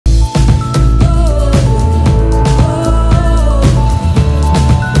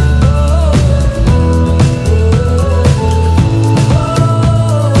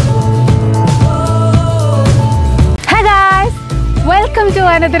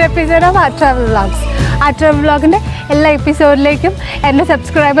another episode of our travel vlogs. Our travel vlogന്റെ എല്ലാ എപ്പിസോഡിലേക്കും എൻ്റെ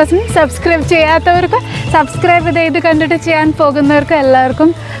സബ്സ്ക്രൈബേഴ്സിന് subscribe ചെയ്യാത്തവർക്ക് subscribe ചെയ്ത് കണ്ടിട്ട് ചെയ്യാൻ പോകുന്നവർക്ക് എല്ലാവർക്കും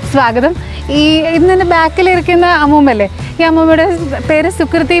സ്വാഗതം. ഇന്ന് ബാക്കിലിരിക്കുന്ന അമ്മൂമ്മല്ലേ, ഈ അമ്മൂമ്മയുടെ പേര്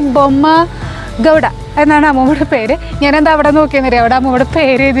സുകൃതി ബൊമ്മ ഗൗഡ എന്നാണ് അമ്മൂമ്മയുടെ പേര്. ഞാനെന്താ അവിടെ നോക്കിയെന്നറിയാം, അവിടെ അമ്മൂമ്മയുടെ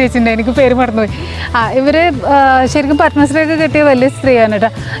പേര് എഴുതി വെച്ചിട്ടുണ്ട്, എനിക്ക് പേര് മറന്നുപോയി. ഇവർ ശരിക്കും പത്മശ്രീയൊക്കെ കിട്ടിയ വലിയ സ്ത്രീയാണ് കേട്ടോ.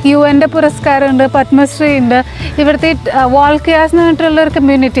 UN പുരസ്കാരമുണ്ട്, പത്മശ്രീ ഉണ്ട്. ഇവിടുത്തെ വാൾക്കിയാസ് എന്ന് പറഞ്ഞിട്ടുള്ളൊരു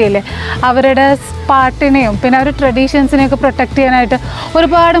കമ്മ്യൂണിറ്റി ഇല്ലേ, അവരുടെ പാട്ടിനെയും പിന്നെ അവരുടെ ട്രഡീഷൻസിനെയൊക്കെ പ്രൊട്ടക്റ്റ് ചെയ്യാനായിട്ട്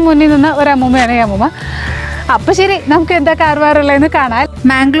ഒരുപാട് മുന്നിൽ നിന്ന ഒരു അമ്മൂമ്മയാണ് ഈ അമ്മൂമ്മ. അപ്പോൾ ശരി, നമുക്ക് എന്താ കാർവാറുള്ളതെന്ന് കാണാൻ.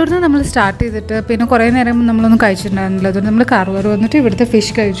 മാംഗ്ലൂരിൽ നിന്ന് നമ്മൾ സ്റ്റാർട്ട് ചെയ്തിട്ട് പിന്നെ കുറേ നേരം നമ്മളൊന്നും കഴിച്ചിട്ടുണ്ടായിരുന്നില്ല. അതുകൊണ്ട് നമ്മൾ കാർവാർ വന്നിട്ട് ഇവിടുത്തെ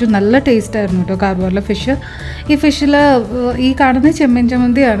ഫിഷ് കഴിച്ചു. നല്ല ടേസ്റ്റ് ആയിരുന്നു കേട്ടോ കാർവാറിലെ ഫിഷ്. ഈ ഫിഷിൽ ഈ കാണുന്ന ചെമ്മീൻ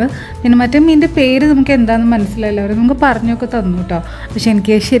ചമ്മന്തിയാണ്. പിന്നെ മറ്റേ മീനിൻ്റെ പേര് നമുക്ക് എന്താണെന്ന് മനസ്സിലായില്ല, അവർ നമുക്ക് പറഞ്ഞൊക്കെ തന്നു കേട്ടോ. പക്ഷെ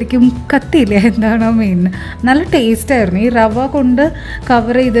എനിക്ക് ശരിക്കും കത്തിയില്ല എന്താണോ മീനിന്. നല്ല ടേസ്റ്റായിരുന്നു. ഈ റവ കൊണ്ട്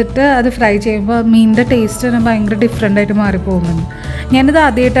കവർ ചെയ്തിട്ട് അത് ഫ്രൈ ചെയ്യുമ്പോൾ മീനിൻ്റെ ടേസ്റ്റ് ഭയങ്കര ഡിഫറെൻ്റായിട്ട് മാറിപ്പോകുന്നുണ്ട്. ഞാനിത്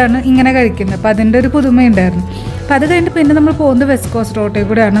ആദ്യമായിട്ടാണ് ഇങ്ങനെ കഴിക്കുന്നത്, അപ്പോൾ അതിൻ്റെ ഒരു പുതുമയുണ്ടായിരുന്നു. അപ്പോൾ അത് കഴിഞ്ഞിട്ട് പിന്നെ നമ്മൾ പോകുന്നത് വെസ്റ്റ് കോസ്റ്റ് റോഡിൽ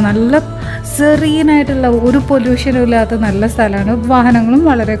കൂടെയാണ്. നല്ല സെറീനായിട്ടുള്ള ഒരു പൊല്യൂഷനും ഇല്ലാത്ത നല്ല സ്ഥലമാണ്. വാഹനങ്ങളും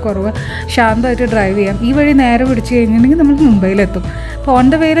വളരെ കുറവ്, ശാന്തമായിട്ട് ഡ്രൈവ് ചെയ്യാം. ഈ വഴി നേരെ പിടിച്ച് കഴിഞ്ഞിട്ടുണ്ടെങ്കിൽ നമ്മൾ മുംബൈയിലെത്തും. അപ്പോൾ ഓൺ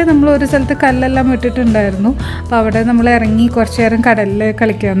ദ വേയിൽ നമ്മൾ ഒരു സ്ഥലത്ത് കല്ലെല്ലാം ഇട്ടിട്ടുണ്ടായിരുന്നു. അപ്പോൾ അവിടെ നമ്മൾ ഇറങ്ങി കുറച്ച് നേരം കടലിൽ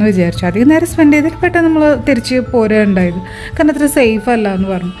കളിക്കാമെന്ന് വിചാരിച്ചു. അധികം നേരം സ്പെൻഡ് ചെയ്തിട്ട് പെട്ടെന്ന് നമ്മൾ തിരിച്ച് പോരുകയുണ്ടായത്, കാരണം അത്ര സേഫ് അല്ല എന്ന്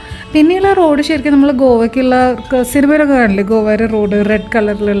പറഞ്ഞു. പിന്നെയുള്ള റോഡ് ശരിക്കും നമ്മൾ ഗോവയ്ക്കുള്ള സിനിമയിലൊക്കെ കാണില്ലേ, ഗോവയുടെ റോഡ് റെഡ്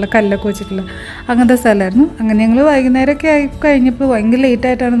കളറിലുള്ള കല്ലൊക്കെ വെച്ചിട്ടുള്ള അങ്ങനത്തെ സ്ഥലമായിരുന്നു. അങ്ങനെ ഞങ്ങൾ വൈകുന്നേരമൊക്കെ ആയി കഴിഞ്ഞപ്പോൾ ഭയങ്കര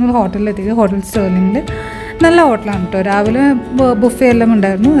ലേറ്റായിട്ടാണ് നമ്മൾ ഹോട്ടലിലെത്തിയത്. ഹോട്ടൽ സ്റ്റേർലിങ്ങിൽ നല്ല ഹോട്ടലാണ് കേട്ടോ. രാവിലെ ബുഫേ എല്ലാം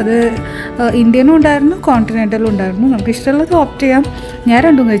ഉണ്ടായിരുന്നു. അത് ഇന്ത്യനും ഉണ്ടായിരുന്നു, കോണ്ടിനെൻ്റലും ഉണ്ടായിരുന്നു. നമുക്ക് ഇഷ്ടമുള്ളത് ഓപ്റ്റ് ചെയ്യാം. ഞാൻ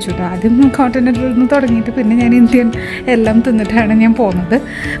രണ്ടും കഴിച്ചു കേട്ടോ. ആദ്യം കോണ്ടിനെൻ്റലിൽ നിന്ന് തുടങ്ങിയിട്ട് പിന്നെ ഞാൻ ഇന്ത്യൻ എല്ലാം തിന്നിട്ടാണ് ഞാൻ പോകുന്നത്.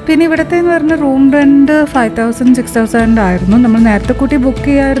 പിന്നെ ഇവിടുത്തെ എന്ന് പറഞ്ഞാൽ റൂം റെൻറ്റ് 5,000 6,000 ആയിരുന്നു. നമ്മൾ നേരത്തെ കൂട്ടി ബുക്ക്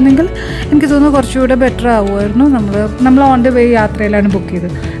ചെയ്യുമായിരുന്നെങ്കിൽ എനിക്ക് തോന്നുന്നു കുറച്ചുകൂടെ ബെറ്റർ ആവുമായിരുന്നു. നമ്മൾ ഓൺ ദ വേ യാത്രയിലാണ് ബുക്ക്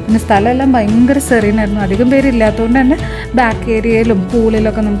ചെയ്തത്. പിന്നെ സ്ഥലമെല്ലാം ഭയങ്കര സെറീനായിരുന്നു. അധികം പേരില്ലാത്തതുകൊണ്ട് തന്നെ ബാക്ക് ഏരിയയിലും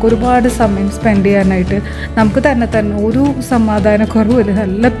പൂളിലൊക്കെ നമുക്ക് ഒരുപാട് സമയം സ്പെൻഡ് ചെയ്യാനായിട്ട് നമുക്ക് തന്നെ ഒരു സമാധാനക്കുറവില്ല.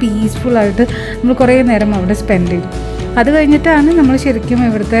 നല്ല പീസ്ഫുള്ളായിട്ട് നമ്മൾ കുറേ നേരം അവിടെ സ്പെൻഡ് ചെയ്തു. അത് കഴിഞ്ഞിട്ടാണ് നമ്മൾ ശരിക്കും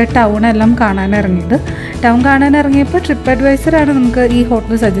ഇവിടുത്തെ ടൗണെല്ലാം കാണാനിറങ്ങിയത്. ടൗൺ കാണാനിറങ്ങിയപ്പോൾ ട്രിപ്പ് അഡ്വൈസറാണ് നമുക്ക് ഈ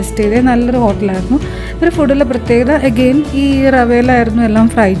ഹോട്ടൽ സജസ്റ്റ് ചെയ്തത്. നല്ലൊരു ഹോട്ടലായിരുന്നു. ഒരു ഫുഡിലെ പ്രത്യേകത അഗെയിൻ ഈ റവയിലായിരുന്നു എല്ലാം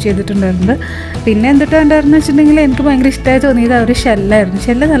ഫ്രൈ ചെയ്തിട്ടുണ്ടായിരുന്നത്. പിന്നെ എന്തിട്ടുണ്ടായിരുന്നു വെച്ചിട്ടുണ്ടെങ്കിൽ എനിക്ക് ഭയങ്കര ഇഷ്ടമായി തോന്നിയത് അവർ ഷെല്ലായിരുന്നു.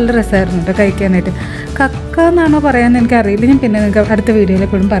 ഷെല്ല് നല്ല രസമായിരുന്നു കേട്ടോ കഴിക്കാനായിട്ട്. കക്ക എന്നാണോ പറയാമെന്ന് എനിക്കറിയില്ല, ഞാൻ പിന്നെ നിങ്ങൾക്ക് അടുത്ത വീഡിയോയിൽ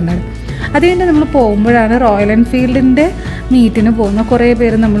എപ്പോഴും പറഞ്ഞത്. അത് കഴിഞ്ഞ് നമ്മൾ പോകുമ്പോഴാണ് റോയൽ എൻഫീൽഡിൻ്റെ മീറ്റിന് പോകുന്ന കുറേ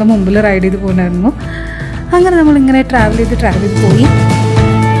പേര് നമ്മൾ മുമ്പിൽ റൈഡ് ചെയ്ത് പോകുന്നുണ്ടായിരുന്നു. അങ്ങനെ നമ്മളിങ്ങനെ ട്രാവൽ ചെയ്ത് പോയി.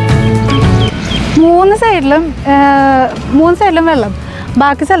 മൂന്ന് സൈഡിലും വെള്ളം,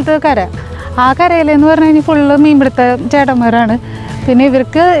 ബാക്കി സ്ഥലത്ത് കര. ആ കരയിലെന്ന് പറഞ്ഞു കഴിഞ്ഞാൽ ഫുള്ള് മീൻപിടുത്ത ചേട്ടന്മാരാണ്. പിന്നെ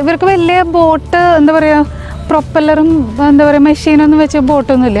ഇവർക്ക് വലിയ ബോട്ട് എന്താ പറയുക, പ്രൊപ്പല്ലറും എന്താ പറയുക മെഷീനൊന്നും വെച്ച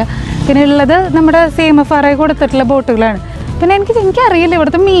ബോട്ടൊന്നുമില്ല. പിന്നെ ഉള്ളത് നമ്മുടെ CMFR കൊടുത്തിട്ടുള്ള ബോട്ടുകളാണ്. പിന്നെ എനിക്കറിയില്ല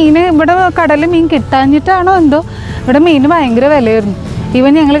ഇവിടുത്തെ മീൻ, ഇവിടെ കടലിൽ മീൻ കിട്ടാഞ്ഞിട്ടാണോ എന്തോ ഇവിടെ മീൻ ഭയങ്കര വിലയായിരുന്നു.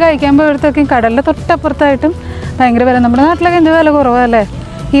 ഈവൻ ഞങ്ങൾ കഴിക്കാൻ പോയപ്പോഴത്തേക്കും കടലിൻ്റെ തൊട്ടപ്പുറത്തായിട്ടും ഭയങ്കര വില. നമ്മുടെ നാട്ടിലൊക്കെ എന്ത് വില കുറവല്ലേ.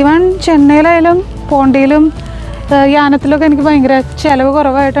 ഈവൻ ചെന്നൈയിലായാലും പോണ്ടിയിലും യാനത്തിലൊക്കെ എനിക്ക് ഭയങ്കര ചിലവ്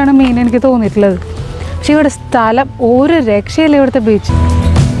കുറവായിട്ടാണ് മീൻ എനിക്ക് തോന്നിയിട്ടുള്ളത്. പക്ഷേ ഇവിടെ സ്ഥലം ഒരു രക്ഷയില്ല. ഇവിടുത്തെ ബീച്ച്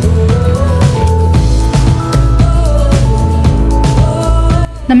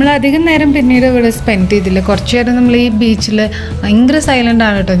നമ്മൾ അധികം നേരം പിന്നീട് ഇവിടെ സ്പെൻഡ് ചെയ്തില്ല. കുറച്ച് നേരം നമ്മൾ ഈ ബീച്ചിൽ ഭയങ്കര സൈലൻ്റ്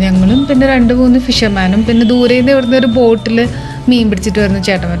ആണ് കേട്ടോ. ഞങ്ങളും പിന്നെ 2-3 ഫിഷർമാനും പിന്നെ ദൂരെ നിന്ന് ഇവിടുന്ന് ഒരു ബോട്ടിൽ മീൻ പിടിച്ചിട്ട് വരുന്ന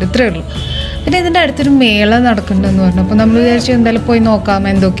ചേട്ടന്മാർ, ഇത്രയേ ഉള്ളൂ. പിന്നെ ഇതിൻ്റെ അടുത്തൊരു മേള നടക്കുന്നുണ്ടെന്ന് പറഞ്ഞു. അപ്പോൾ നമ്മൾ വിചാരിച്ചു എന്തായാലും പോയി നോക്കാം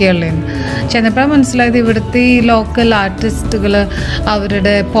എന്തൊക്കെയുള്ളതെന്ന്. ചെന്നപ്പോഴാണ് മനസ്സിലായത് ഇവിടുത്തെ ഈ ലോക്കൽ ആർട്ടിസ്റ്റുകൾ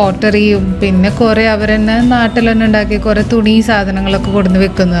അവരുടെ പോട്ടറിയും പിന്നെ കുറേ അവർ തന്നെ നാട്ടിൽ തന്നെ ഉണ്ടാക്കിയ കുറേ തുണി സാധനങ്ങളൊക്കെ കൊടുന്ന്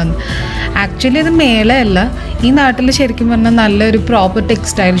വെക്കുന്നതാണ്. ആക്ച്വലി ഇത് മേളയല്ല, ഈ നാട്ടിൽ ശരിക്കും പറഞ്ഞാൽ നല്ലൊരു പ്രോപ്പർ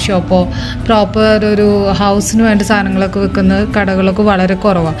ടെക്സ്റ്റൈൽ ഷോപ്പോ പ്രോപ്പർ ഒരു ഹൗസിന് വേണ്ട സാധനങ്ങളൊക്കെ വെക്കുന്ന കടകളൊക്കെ വളരെ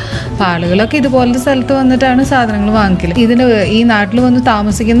കുറവാണ്. അപ്പോൾ ആളുകളൊക്കെ ഇതുപോലത്തെ സ്ഥലത്ത് വന്നിട്ടാണ് സാധനങ്ങൾ വാങ്ങിക്കല്. ഈ നാട്ടിൽ വന്ന്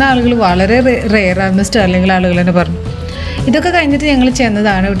താമസിക്കുന്ന ആളുകൾ വളരെ റെയറായിരുന്നു, സ്റ്റെർലിംഗിലെ ആളുകൾ തന്നെ പറഞ്ഞു. ഇതൊക്കെ കഴിഞ്ഞിട്ട് ഞങ്ങൾ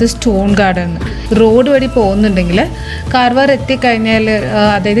ചെന്നതാണ് ഇവിടുത്തെ സ്റ്റോൺ ഗാർഡൻ. റോഡ് വഴി പോകുന്നുണ്ടെങ്കിൽ കാർവാർ എത്തിക്കഴിഞ്ഞാൽ,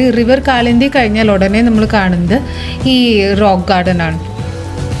 അതായത് റിവർ കാലിന്തി കഴിഞ്ഞാൽ ഉടനെ നമ്മൾ കാണുന്നത് ഈ റോക്ക് ഗാർഡനാണ്.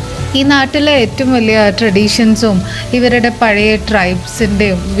 ഈ നാട്ടിലെ ഏറ്റവും വലിയ ട്രഡീഷൻസും ഇവരുടെ പഴയ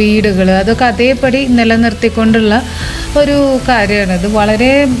ട്രൈബ്സിൻ്റെയും വീടുകൾ അതൊക്കെ അതേപടി നിലനിർത്തിക്കൊണ്ടുള്ള ഒരു കാര്യമാണത്.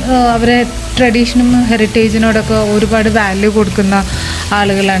 വളരെ അവരെ ട്രഡീഷനും ഹെറിറ്റേജിനോടൊക്കെ ഒരുപാട് വാല്യൂ കൊടുക്കുന്ന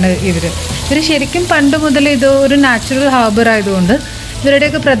ആളുകളാണ് ഇവർ. ശരിക്കും പണ്ട് മുതൽ ഇത് ഒരു നാച്ചുറൽ ഹാർബർ ആയതുകൊണ്ട്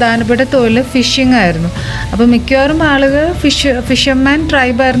ഇവരുടെയൊക്കെ പ്രധാനപ്പെട്ട തൊഴിൽ ഫിഷിംഗ് ആയിരുന്നു. അപ്പോൾ മിക്കവാറും ആളുകൾ ഫിഷർമാൻ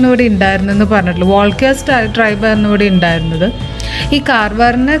ട്രൈബായിരുന്നു ഇവിടെ ഉണ്ടായിരുന്നെന്ന് പറഞ്ഞിട്ടുള്ളൂ. വാൾക്കിയാസ് ട്രൈബായിരുന്നു ഇവിടെ ഉണ്ടായിരുന്നത്. ഈ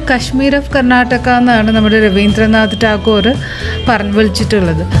കാർവാറിന് കാശ്മീർ ഓഫ് കർണാടക എന്നാണ് നമ്മുടെ രവീന്ദ്രനാഥ് ടാഗോർ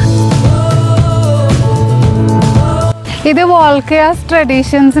വിളിച്ചിട്ടുള്ളത്. ഇത് വോൾക്കയാസ്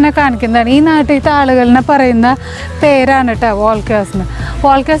ട്രഡീഷൻസിനെ കാണിക്കുന്നതാണ്. ഈ നാട്ടിലത്തെ ആളുകളിനെ പറയുന്ന പേരാണ് കേട്ടോ വോൾക്കയാസിന്.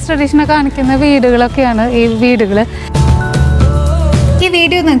 വോൾക്കയാസ് ട്രഡീഷനെ കാണിക്കുന്ന വീടുകളൊക്കെയാണ് ഈ വീടുകൾ. ഈ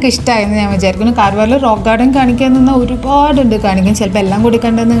വീഡിയോ നിങ്ങൾക്ക് ഇഷ്ടമായെന്ന് ഞാൻ വിചാരിക്കുന്നു. കാർവാറിൽ റോക്ക് ഗാർഡൻ കാണിക്കാൻ നിന്നാൽ ഒരുപാടുണ്ട് കാണിക്കാൻ. ചിലപ്പോൾ എല്ലാം കൂടി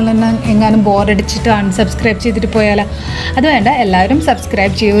കണ്ട് നിങ്ങൾ തന്നെ എങ്ങാനും ബോറടിച്ചിട്ട് അൺസബ്സ്ക്രൈബ് ചെയ്തിട്ട് പോയാലോ? അത് വേണ്ട, എല്ലാവരും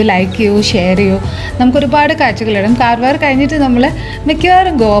സബ്സ്ക്രൈബ് ചെയ്യൂ, ലൈക്ക് ചെയ്യൂ, ഷെയർ ചെയ്യൂ. നമുക്കൊരുപാട് കാഴ്ചകളിടും. കാർവാർ കഴിഞ്ഞിട്ട് നമ്മൾ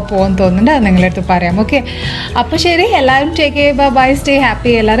മിക്കവാറും ഗോവ പോകുമെന്ന് തോന്നുന്നുണ്ട്. അത് നിങ്ങളുടെ അടുത്ത് പറയാം. ഓക്കെ, അപ്പോൾ ശരി, എല്ലാവരും take care, by, stay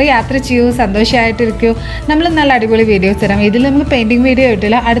happy. എല്ലാവരും യാത്ര ചെയ്യൂ, സന്തോഷമായിട്ടിരിക്കൂ. നമ്മൾ നല്ല അടിപൊളി വീഡിയോസ് തരാം. ഇതിൽ നമുക്ക് പെയിൻറ്റിങ് വീഡിയോ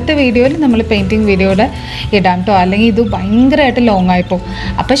ഇട്ടില്ല. അടുത്ത വീഡിയോയിൽ നമ്മൾ പെയിൻറ്റിങ് വീഡിയോയുടെ ഇടാം കേട്ടോ. അല്ലെങ്കിൽ ഇത് ഭയങ്കരമായിട്ട് ലോങ് ആയി.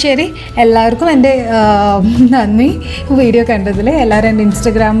 അപ്പോൾ ശരി, എല്ലാവർക്കും എൻ്റെ നന്ദി വീഡിയോ കണ്ടതിൽ. എല്ലാവരും എൻ്റെ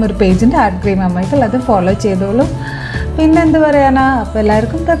ഇൻസ്റ്റഗ്രാം ഒരു പേജുണ്ട് ആർട്ട് ക്രീം അമ്മയ്ക്കുള്ള, അത് ഫോളോ ചെയ്തോളൂ. പിന്നെന്ത് പറയാനാ? അപ്പോൾ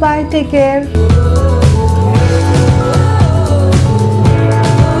എല്ലാവർക്കും ബൈ, ടേക്ക് കെയർ.